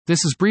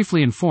This is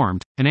Briefly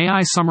Informed, an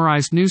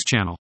AI-summarized news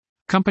channel.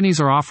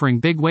 Companies are offering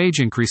big wage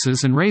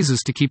increases and raises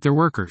to keep their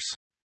workers.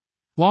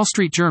 Wall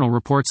Street Journal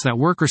reports that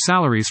worker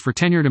salaries for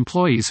tenured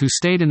employees who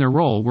stayed in their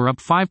role were up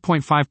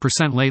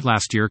 5.5% late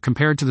last year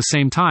compared to the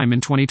same time in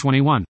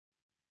 2021.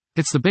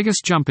 It's the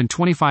biggest jump in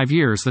 25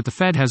 years that the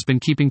Fed has been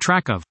keeping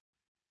track of.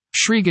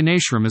 Sri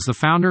Ganeshram is the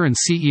founder and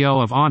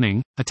CEO of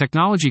Awning, a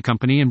technology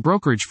company and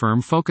brokerage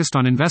firm focused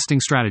on investing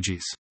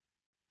strategies.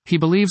 He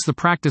believes the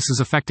practice is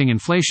affecting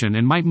inflation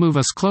and might move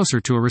us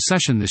closer to a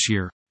recession this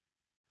year.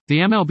 The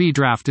MLB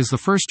draft is the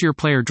first-year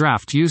player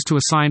draft used to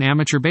assign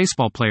amateur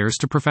baseball players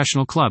to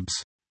professional clubs.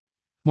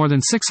 More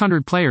than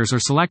 600 players are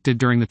selected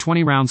during the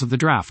 20 rounds of the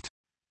draft.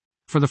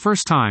 For the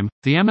first time,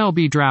 the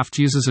MLB draft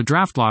uses a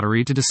draft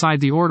lottery to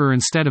decide the order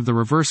instead of the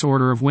reverse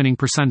order of winning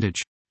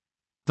percentage.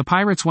 The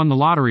Pirates won the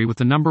lottery with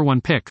the number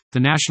 1 pick, the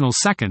Nationals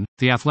 2nd,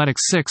 the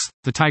Athletics 6th,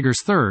 the Tigers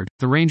 3rd,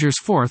 the Rangers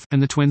 4th,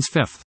 and the Twins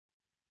 5th.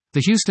 The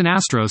Houston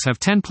Astros have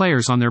 10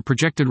 players on their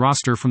projected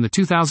roster from the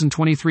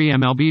 2023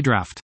 MLB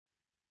draft.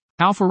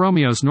 Alfa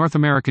Romeo's North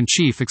American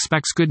chief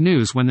expects good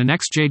news when the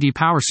next J.D.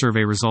 Power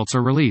survey results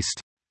are released.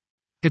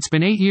 It's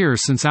been 8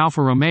 years since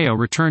Alfa Romeo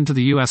returned to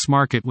the U.S.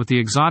 market with the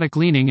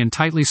exotic-leaning and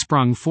tightly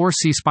sprung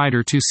 4C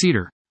Spider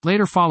two-seater,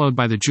 later followed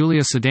by the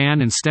Giulia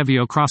sedan and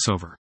Stevio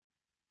crossover.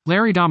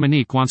 Larry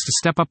Dominique wants to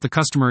step up the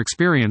customer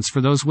experience for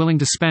those willing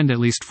to spend at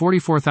least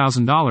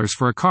 $44,000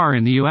 for a car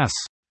in the U.S.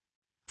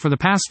 For the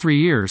past 3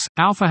 years,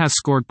 Alfa has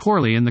scored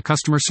poorly in the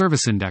customer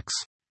service index.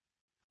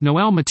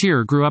 Noelle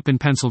Matier grew up in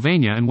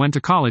Pennsylvania and went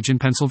to college in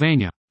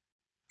Pennsylvania.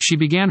 She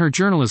began her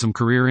journalism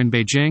career in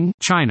Beijing,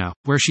 China,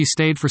 where she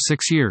stayed for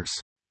 6 years.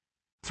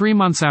 3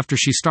 months after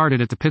she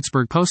started at the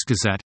Pittsburgh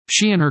Post-Gazette,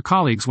 she and her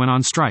colleagues went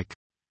on strike.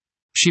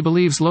 She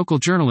believes local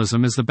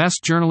journalism is the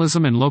best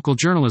journalism and local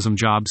journalism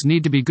jobs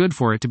need to be good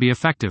for it to be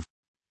effective.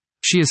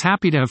 She is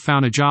happy to have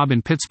found a job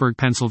in Pittsburgh,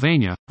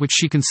 Pennsylvania, which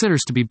she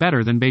considers to be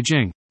better than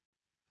Beijing.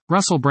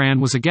 Russell Brand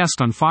was a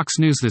guest on Fox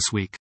News this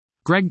week.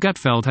 Greg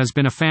Gutfeld has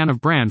been a fan of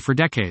Brand for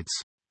decades.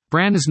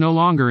 Brand is no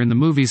longer in the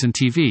movies and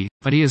TV,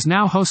 but he is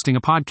now hosting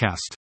a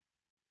podcast.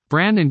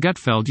 Brand and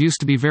Gutfeld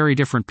used to be very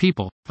different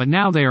people, but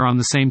now they are on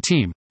the same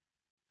team.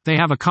 They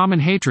have a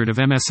common hatred of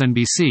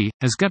MSNBC,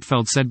 as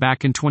Gutfeld said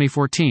back in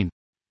 2014.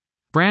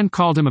 Brand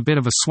called him a bit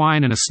of a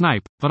swine and a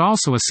snipe, but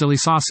also a silly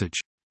sausage.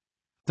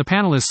 The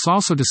panelists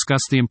also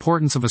discussed the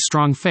importance of a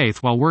strong faith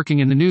while working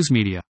in the news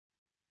media.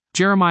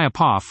 Jeremiah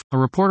Poff, a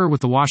reporter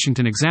with the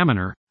Washington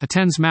Examiner,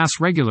 attends Mass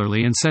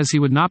regularly and says he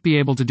would not be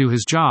able to do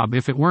his job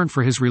if it weren't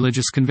for his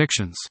religious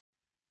convictions.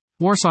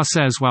 Warsaw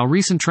says while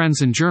recent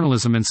trends in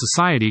journalism and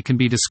society can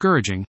be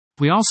discouraging,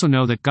 we also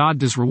know that God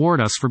does reward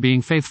us for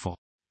being faithful.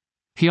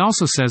 He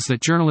also says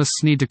that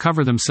journalists need to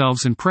cover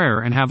themselves in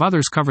prayer and have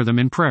others cover them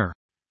in prayer.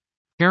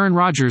 Aaron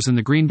Rodgers and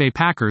the Green Bay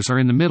Packers are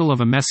in the middle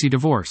of a messy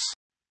divorce.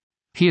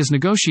 He is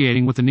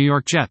negotiating with the New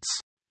York Jets.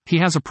 He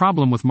has a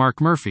problem with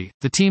Mark Murphy,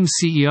 the team's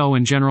CEO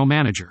and general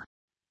manager.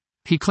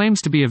 He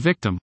claims to be a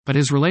victim, but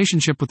his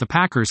relationship with the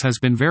Packers has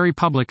been very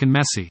public and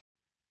messy.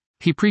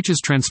 He preaches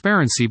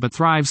transparency but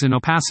thrives in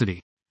opacity.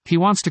 He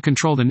wants to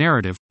control the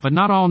narrative, but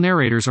not all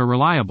narrators are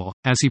reliable,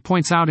 as he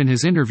points out in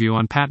his interview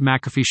on Pat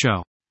McAfee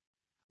Show.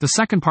 The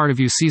second part of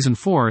You Season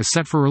 4 is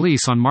set for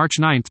release on March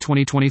 9,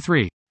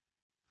 2023.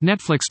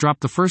 Netflix dropped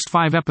the first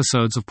 5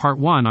 episodes of Part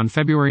 1 on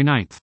February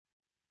 9.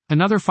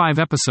 Another 5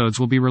 episodes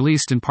will be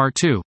released in Part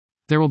 2.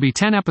 There will be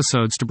 10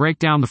 episodes to break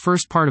down the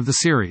first part of the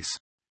series.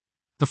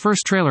 The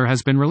first trailer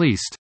has been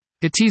released.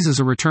 It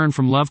teases a return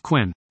from Love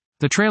Quinn.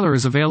 The trailer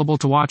is available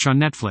to watch on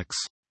Netflix.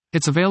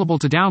 It's available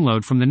to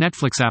download from the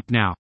Netflix app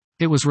now.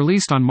 It was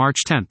released on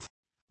March 10.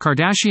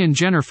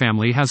 Kardashian-Jenner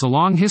family has a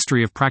long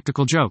history of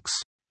practical jokes.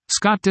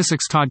 Scott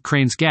Disick's Todd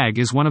Crane's gag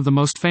is one of the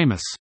most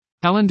famous.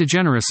 Ellen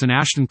DeGeneres and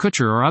Ashton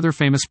Kutcher are other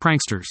famous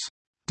pranksters.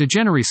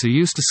 DeGeneres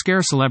used to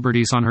scare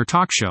celebrities on her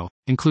talk show,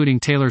 including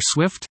Taylor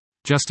Swift,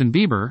 Justin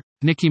Bieber,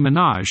 Nicki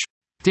Minaj,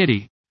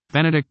 Diddy,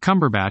 Benedict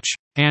Cumberbatch,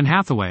 Anne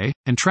Hathaway,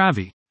 and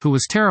Travi, who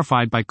was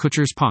terrified by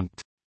Kutcher's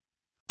punked.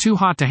 Too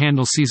Hot to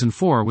Handle Season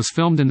 4 was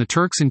filmed in the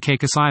Turks and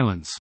Caicos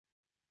Islands.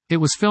 It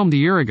was filmed a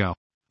year ago.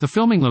 The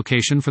filming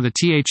location for the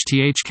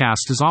THTH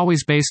cast is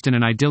always based in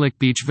an idyllic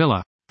beach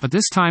villa, but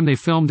this time they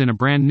filmed in a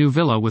brand new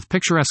villa with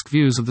picturesque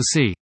views of the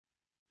sea.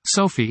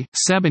 Sophie,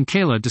 Seb and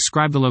Kayla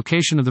describe the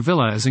location of the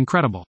villa as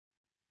incredible.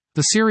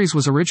 The series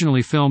was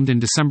originally filmed in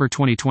December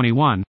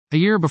 2021, a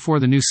year before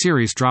the new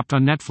series dropped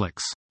on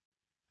Netflix.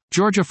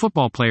 Georgia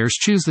football players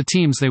choose the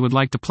teams they would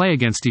like to play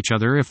against each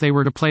other if they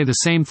were to play the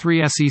same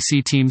 3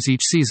 SEC teams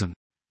each season.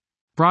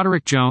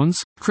 Broderick Jones,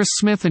 Chris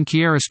Smith and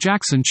Kearis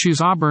Jackson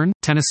choose Auburn,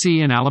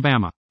 Tennessee and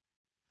Alabama.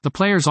 The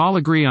players all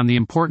agree on the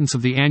importance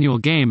of the annual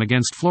game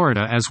against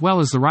Florida as well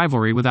as the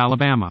rivalry with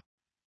Alabama.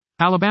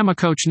 Alabama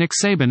coach Nick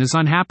Saban is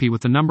unhappy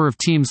with the number of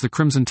teams the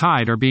Crimson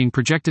Tide are being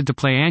projected to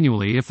play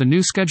annually if the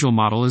new schedule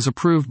model is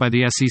approved by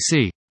the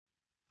SEC.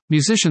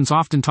 Musicians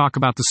often talk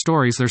about the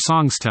stories their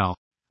songs tell.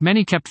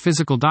 Many kept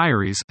physical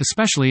diaries,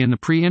 especially in the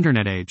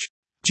pre-internet age.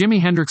 Jimi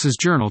Hendrix's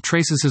journal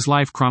traces his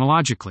life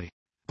chronologically.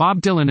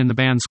 Bob Dylan and the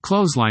band's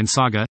Clothesline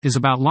Saga is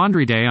about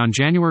Laundry Day on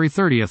January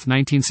 30,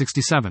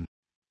 1967.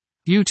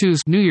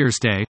 U2's New Year's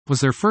Day was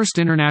their first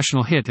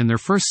international hit and their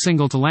first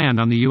single to land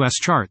on the US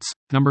charts,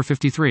 number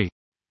 53.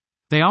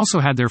 They also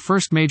had their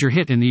first major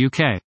hit in the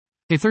UK.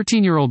 A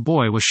 13-year-old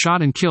boy was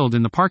shot and killed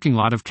in the parking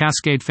lot of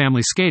Cascade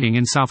Family Skating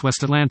in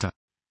southwest Atlanta.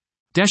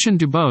 Deshaun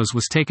Dubose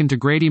was taken to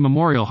Grady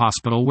Memorial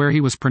Hospital where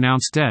he was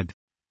pronounced dead.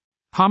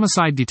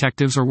 Homicide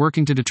detectives are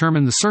working to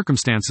determine the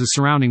circumstances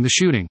surrounding the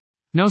shooting.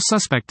 No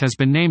suspect has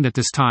been named at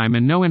this time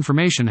and no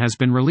information has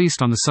been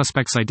released on the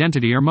suspect's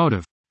identity or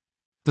motive.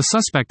 The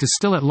suspect is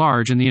still at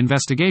large and the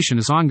investigation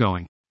is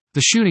ongoing. The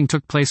shooting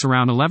took place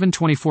around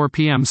 11:24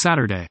 p.m.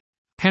 Saturday.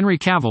 Henry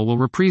Cavill will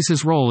reprise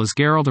his role as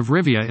Geralt of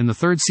Rivia in the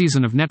third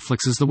season of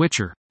Netflix's The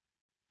Witcher.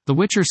 The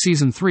Witcher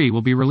Season 3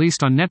 will be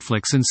released on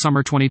Netflix in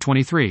summer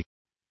 2023.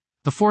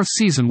 The fourth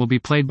season will be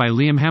played by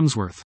Liam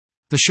Hemsworth.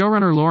 The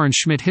showrunner Lauren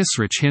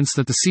Schmidt-Hissrich hints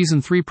that the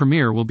Season 3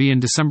 premiere will be in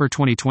December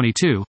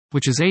 2022,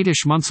 which is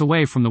 8-ish months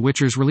away from The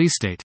Witcher's release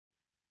date.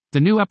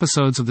 The new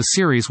episodes of the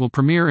series will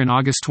premiere in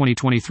August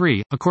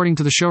 2023, according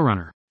to the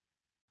showrunner.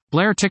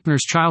 Blair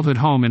Tickner's childhood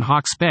home in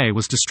Hawke's Bay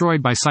was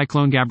destroyed by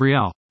Cyclone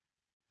Gabrielle.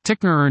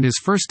 Tickner earned his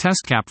first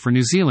test cap for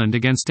New Zealand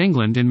against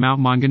England in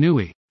Mount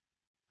Maunganui.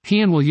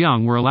 He and Will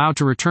Young were allowed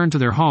to return to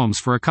their homes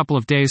for a couple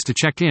of days to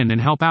check in and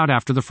help out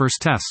after the first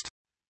test.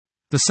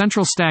 The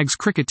Central Stags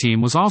cricket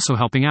team was also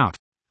helping out.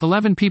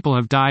 11 people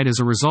have died as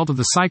a result of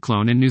the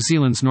cyclone in New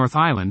Zealand's North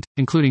Island,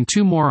 including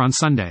 2 more on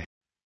Sunday.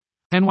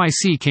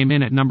 NYC came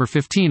in at number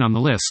 15 on the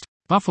list,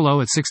 Buffalo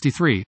at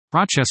 63,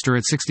 Rochester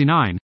at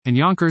 69, and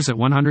Yonkers at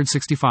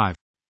 165.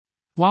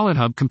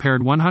 WalletHub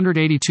compared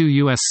 182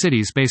 U.S.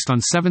 cities based on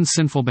 7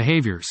 sinful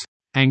behaviors: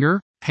 anger,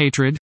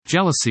 hatred,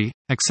 jealousy,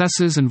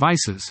 excesses and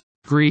vices,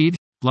 greed,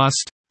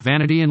 lust,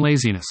 vanity and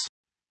laziness.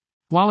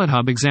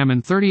 WalletHub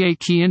examined 38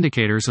 key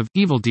indicators of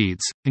evil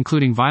deeds,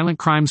 including violent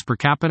crimes per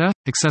capita,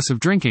 excessive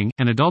drinking,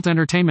 and adult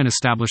entertainment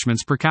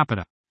establishments per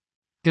capita.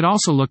 It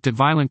also looked at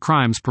violent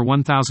crimes per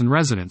 1,000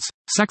 residents,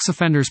 sex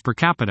offenders per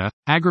capita,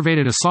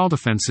 aggravated assault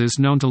offenses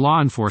known to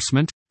law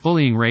enforcement,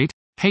 bullying rate,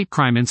 hate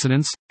crime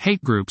incidents,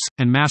 hate groups,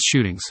 and mass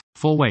shootings.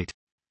 Full weight.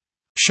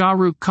 Shah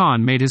Rukh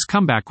Khan made his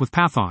comeback with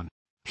Pathaan.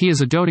 He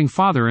is a doting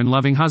father and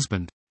loving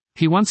husband.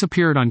 He once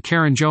appeared on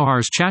Karan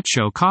Johar's chat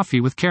show Coffee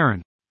with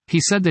Karan.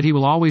 He said that he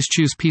will always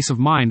choose peace of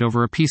mind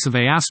over a piece of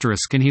A*,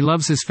 and he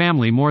loves his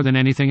family more than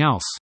anything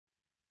else.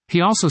 He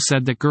also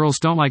said that girls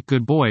don't like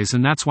good boys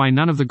and that's why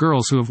none of the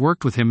girls who have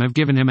worked with him have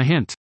given him a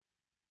hint.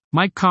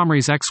 Mike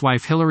Comrie's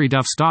ex-wife Hilary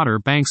Duff's daughter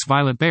Banks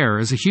Violet Bear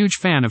is a huge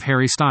fan of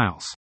Harry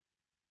Styles.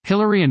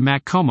 Hilary and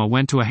Matt Coma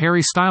went to a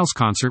Harry Styles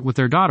concert with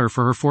their daughter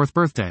for her 4th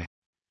birthday.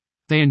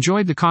 They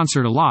enjoyed the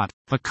concert a lot,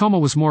 but Coma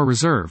was more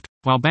reserved.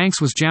 While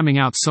Banks was jamming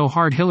out so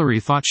hard Hilary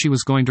thought she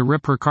was going to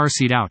rip her car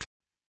seat out.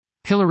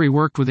 Hilary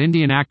worked with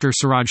Indian actor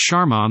Suraj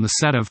Sharma on the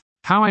set of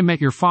How I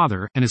Met Your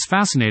Father and is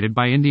fascinated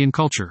by Indian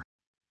culture.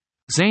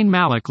 Zayn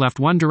Malik left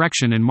One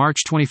Direction in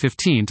March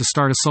 2015 to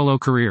start a solo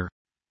career.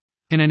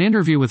 In an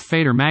interview with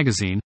Fader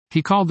magazine,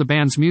 he called the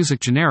band's music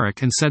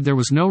generic and said there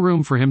was no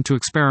room for him to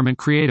experiment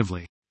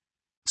creatively.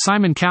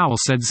 Simon Cowell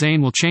said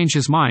Zayn will change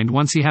his mind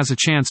once he has a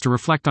chance to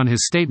reflect on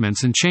his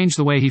statements and change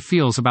the way he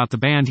feels about the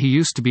band he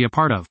used to be a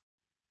part of.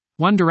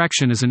 One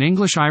Direction is an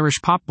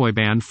English-Irish pop boy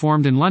band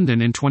formed in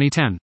London in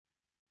 2010.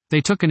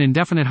 They took an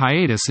indefinite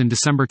hiatus in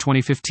December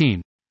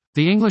 2015.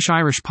 The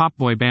English-Irish pop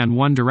boy band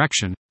One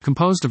Direction,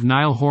 composed of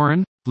Niall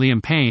Horan,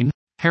 Liam Payne,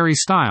 Harry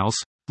Styles,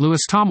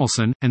 Lewis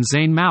Tomlinson, and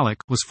Zayn Malik,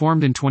 was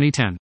formed in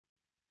 2010.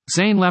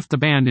 Zayn left the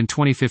band in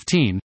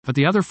 2015, but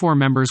the other 4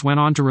 members went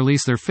on to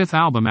release their 5th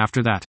album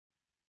after that.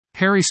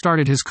 Harry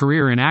started his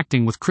career in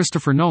acting with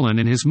Christopher Nolan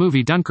and his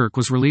movie Dunkirk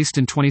was released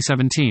in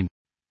 2017.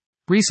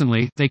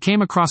 Recently, they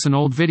came across an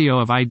old video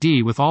of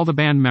ID with all the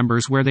band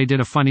members where they did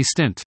a funny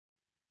stint.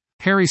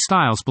 Harry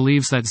Styles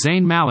believes that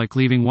Zayn Malik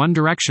leaving One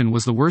Direction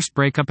was the worst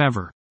breakup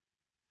ever.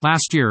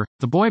 Last year,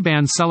 the boy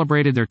band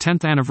celebrated their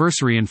 10th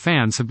anniversary and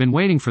fans have been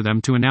waiting for them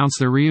to announce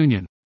their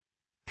reunion.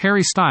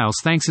 Harry Styles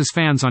thanks his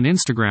fans on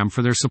Instagram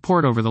for their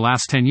support over the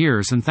last 10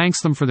 years and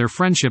thanks them for their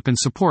friendship and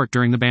support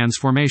during the band's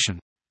formation.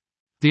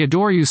 The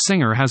Adore You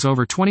singer has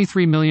over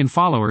 23 million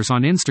followers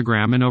on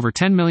Instagram and over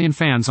 10 million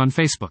fans on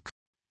Facebook.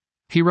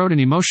 He wrote an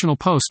emotional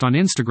post on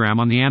Instagram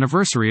on the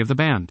anniversary of the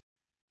band.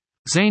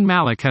 Zayn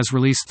Malik has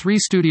released 3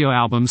 studio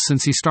albums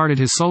since he started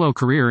his solo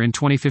career in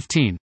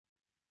 2015.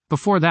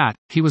 Before that,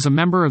 he was a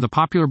member of the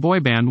popular boy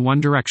band One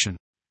Direction.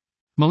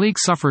 Malik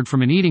suffered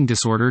from an eating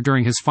disorder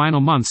during his final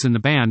months in the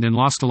band and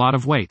lost a lot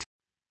of weight.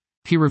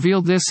 He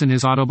revealed this in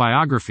his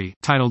autobiography,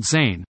 titled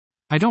Zayn,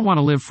 I Don't Want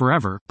to Live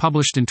Forever,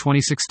 published in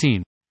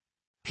 2016.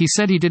 He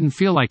said he didn't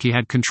feel like he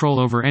had control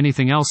over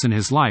anything else in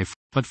his life,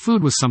 but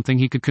food was something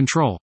he could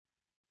control.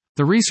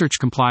 The research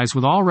complies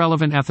with all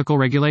relevant ethical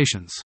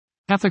regulations.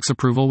 Ethics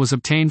approval was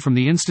obtained from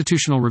the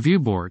Institutional Review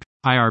Board,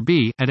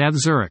 IRB, at ETH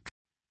Zurich.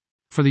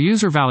 For the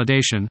user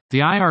validation, the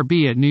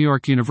IRB at New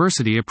York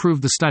University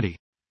approved the study.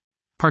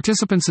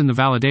 Participants in the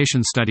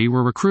validation study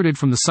were recruited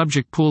from the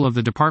subject pool of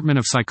the Department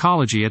of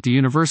Psychology at the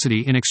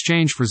university in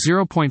exchange for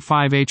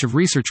 0.5h of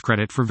research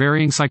credit for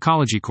varying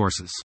psychology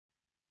courses.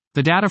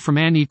 The data from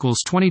N equals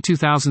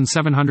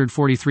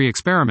 22,743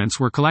 experiments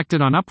were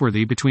collected on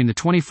Upworthy between the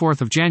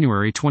 24th of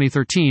January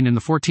 2013 and the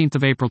 14th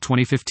of April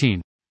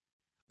 2015.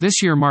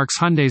 This year marks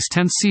Hyundai's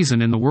 10th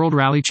season in the World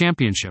Rally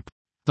Championship.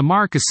 The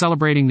marque is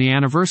celebrating the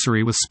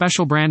anniversary with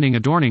special branding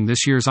adorning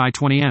this year's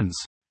i20Ns.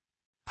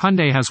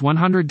 Hyundai has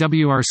 100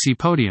 WRC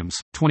podiums,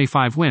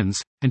 25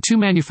 wins, and 2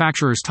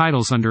 manufacturers'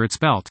 titles under its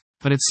belt,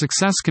 but its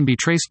success can be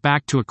traced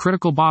back to a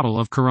critical bottle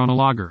of Corona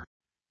Lager.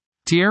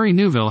 Thierry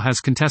Neuville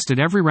has contested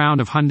every round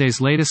of Hyundai's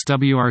latest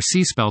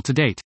WRC spell to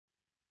date.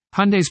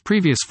 Hyundai's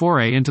previous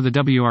foray into the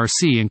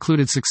WRC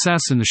included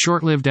success in the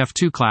short-lived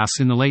F2 class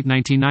in the late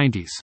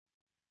 1990s.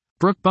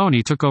 Brooke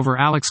Boney took over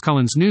Alex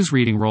Cullen's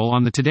newsreading role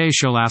on the Today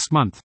Show last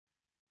month.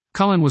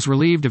 Cullen was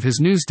relieved of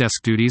his news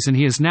desk duties and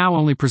he is now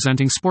only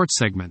presenting sports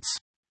segments.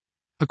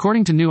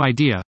 According to New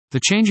Idea, the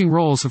changing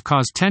roles have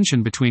caused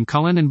tension between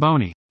Cullen and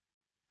Boney.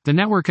 The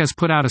network has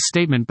put out a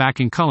statement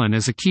backing Cullen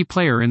as a key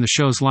player in the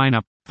show's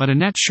lineup, but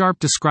Annette Sharp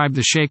described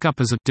the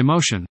shake-up as a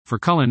demotion for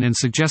Cullen and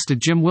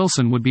suggested Jim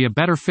Wilson would be a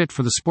better fit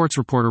for the sports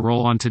reporter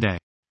role on Today.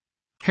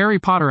 Harry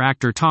Potter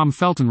actor Tom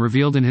Felton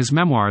revealed in his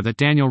memoir that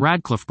Daniel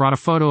Radcliffe brought a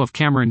photo of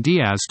Cameron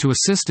Diaz to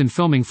assist in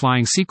filming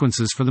flying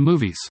sequences for the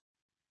movies.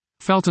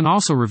 Felton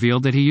also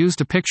revealed that he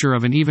used a picture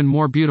of an even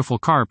more beautiful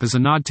carp as a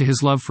nod to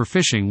his love for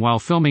fishing while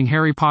filming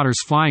Harry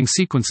Potter's flying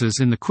sequences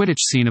in the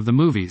Quidditch scene of the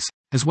movies,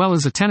 as well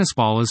as a tennis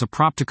ball as a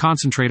prop to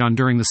concentrate on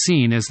during the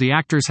scene as the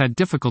actors had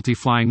difficulty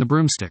flying the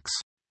broomsticks.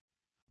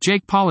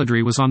 Jake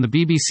Polidri was on the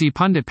BBC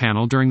pundit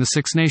panel during the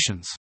Six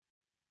Nations.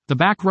 The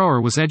back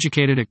rower was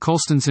educated at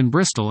Colston's in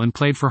Bristol and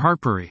played for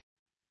Hartpury.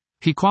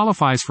 He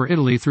qualifies for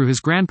Italy through his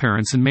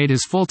grandparents and made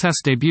his full Test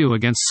debut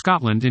against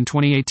Scotland in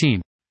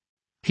 2018.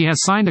 He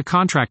has signed a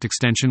contract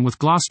extension with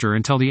Gloucester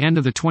until the end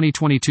of the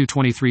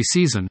 2022-23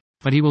 season,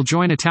 but he will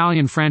join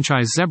Italian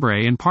franchise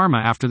Zebre in Parma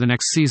after the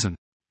next season.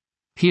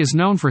 He is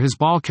known for his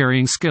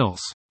ball-carrying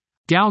skills.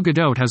 Gal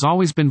Gadot has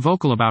always been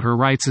vocal about her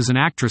rights as an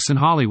actress in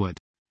Hollywood.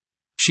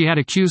 She had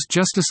accused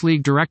Justice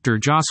League director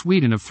Joss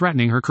Whedon of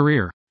threatening her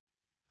career.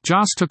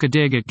 Joss took a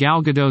dig at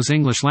Gal Gadot's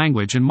English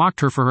language and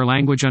mocked her for her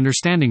language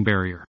understanding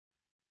barrier.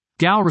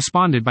 Gal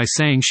responded by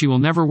saying she will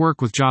never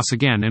work with Joss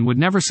again and would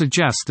never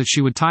suggest that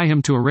she would tie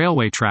him to a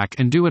railway track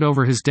and do it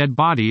over his dead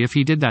body if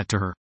he did that to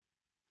her.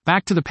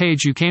 Back to the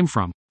page you came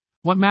from.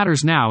 What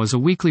Matters Now is a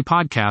weekly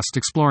podcast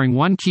exploring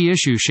one key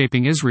issue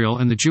shaping Israel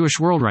and the Jewish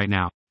world right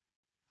now.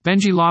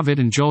 Benji Lovett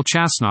and Joel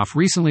Chasnoff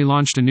recently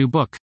launched a new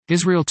book,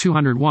 Israel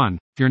 201,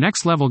 Your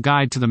Next Level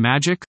Guide to the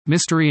Magic,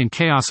 Mystery and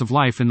Chaos of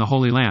Life in the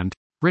Holy Land,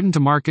 written to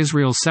mark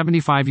Israel's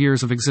 75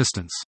 years of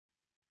existence.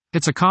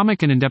 It's a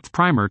comic and in-depth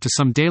primer to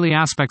some daily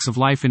aspects of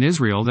life in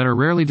Israel that are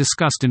rarely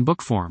discussed in book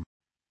form.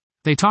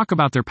 They talk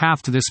about their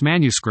path to this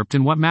manuscript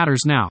and what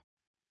matters now.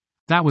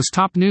 That was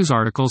top news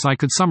articles I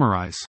could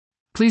summarize.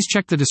 Please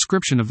check the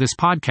description of this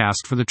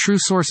podcast for the true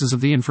sources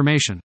of the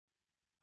information.